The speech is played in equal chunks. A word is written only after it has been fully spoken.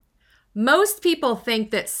Most people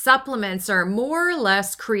think that supplements are more or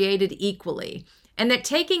less created equally, and that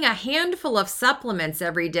taking a handful of supplements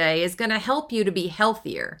every day is going to help you to be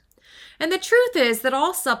healthier. And the truth is that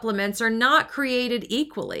all supplements are not created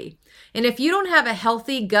equally. And if you don't have a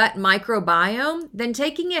healthy gut microbiome, then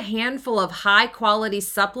taking a handful of high quality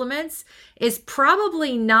supplements is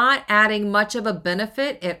probably not adding much of a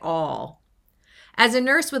benefit at all. As a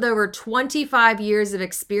nurse with over 25 years of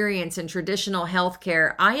experience in traditional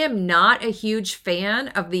healthcare, I am not a huge fan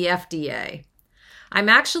of the FDA. I'm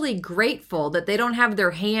actually grateful that they don't have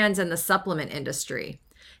their hands in the supplement industry.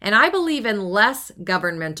 And I believe in less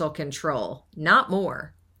governmental control, not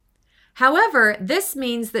more. However, this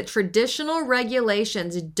means that traditional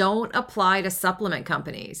regulations don't apply to supplement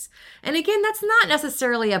companies. And again, that's not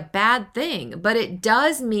necessarily a bad thing, but it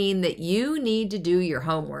does mean that you need to do your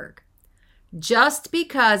homework. Just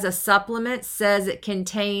because a supplement says it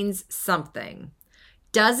contains something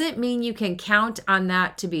doesn't mean you can count on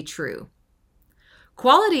that to be true.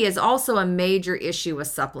 Quality is also a major issue with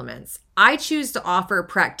supplements. I choose to offer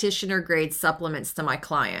practitioner-grade supplements to my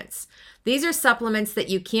clients. These are supplements that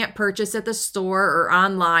you can't purchase at the store or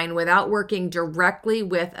online without working directly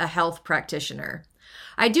with a health practitioner.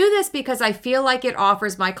 I do this because I feel like it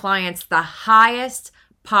offers my clients the highest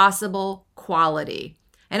possible quality.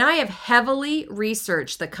 And I have heavily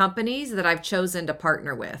researched the companies that I've chosen to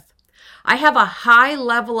partner with. I have a high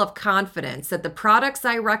level of confidence that the products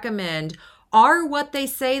I recommend are what they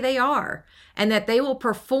say they are, and that they will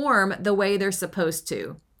perform the way they're supposed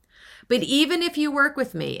to. But even if you work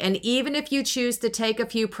with me, and even if you choose to take a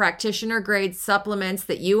few practitioner-grade supplements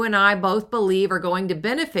that you and I both believe are going to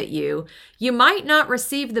benefit you, you might not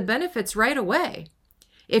receive the benefits right away.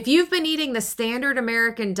 If you've been eating the standard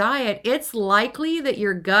American diet, it's likely that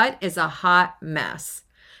your gut is a hot mess.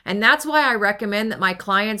 And that's why I recommend that my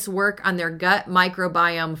clients work on their gut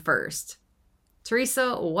microbiome first.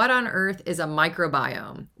 Teresa, what on earth is a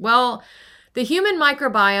microbiome? Well, the human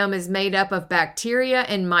microbiome is made up of bacteria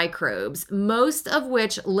and microbes, most of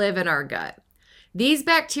which live in our gut. These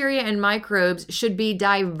bacteria and microbes should be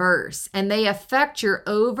diverse, and they affect your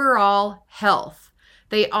overall health.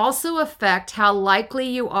 They also affect how likely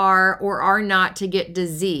you are or are not to get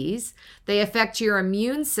disease. They affect your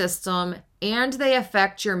immune system, and they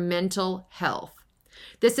affect your mental health.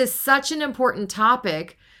 This is such an important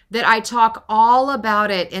topic that I talk all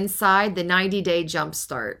about it inside the 90-Day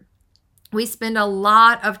Jumpstart. We spend a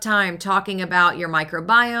lot of time talking about your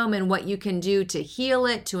microbiome and what you can do to heal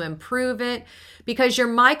it, to improve it, because your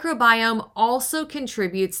microbiome also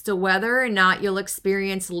contributes to whether or not you'll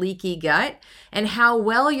experience leaky gut and how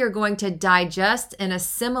well you're going to digest and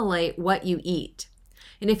assimilate what you eat.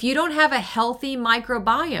 And if you don't have a healthy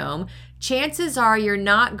microbiome, chances are you're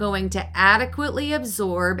not going to adequately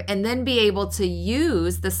absorb and then be able to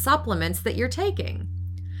use the supplements that you're taking.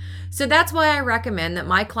 So that's why I recommend that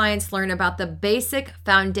my clients learn about the basic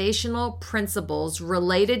foundational principles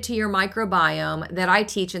related to your microbiome that I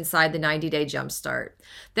teach inside the 90-Day Jumpstart.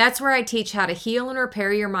 That's where I teach how to heal and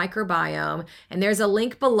repair your microbiome, and there's a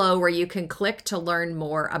link below where you can click to learn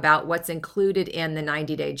more about what's included in the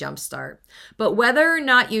 90-Day Jumpstart. But whether or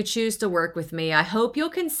not you choose to work with me, I hope you'll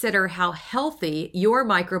consider how healthy your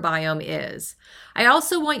microbiome is. I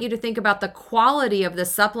also want you to think about the quality of the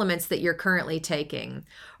supplements that you're currently taking.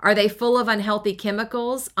 Are they full of unhealthy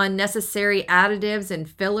chemicals, unnecessary additives, and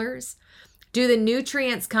fillers? Do the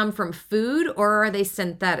nutrients come from food or are they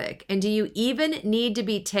synthetic? And do you even need to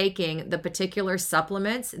be taking the particular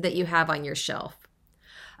supplements that you have on your shelf?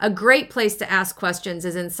 A great place to ask questions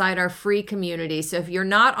is inside our free community. So if you're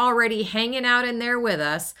not already hanging out in there with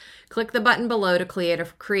us, click the button below to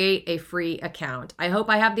create a free account. I hope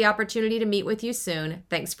I have the opportunity to meet with you soon.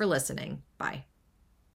 Thanks for listening. Bye.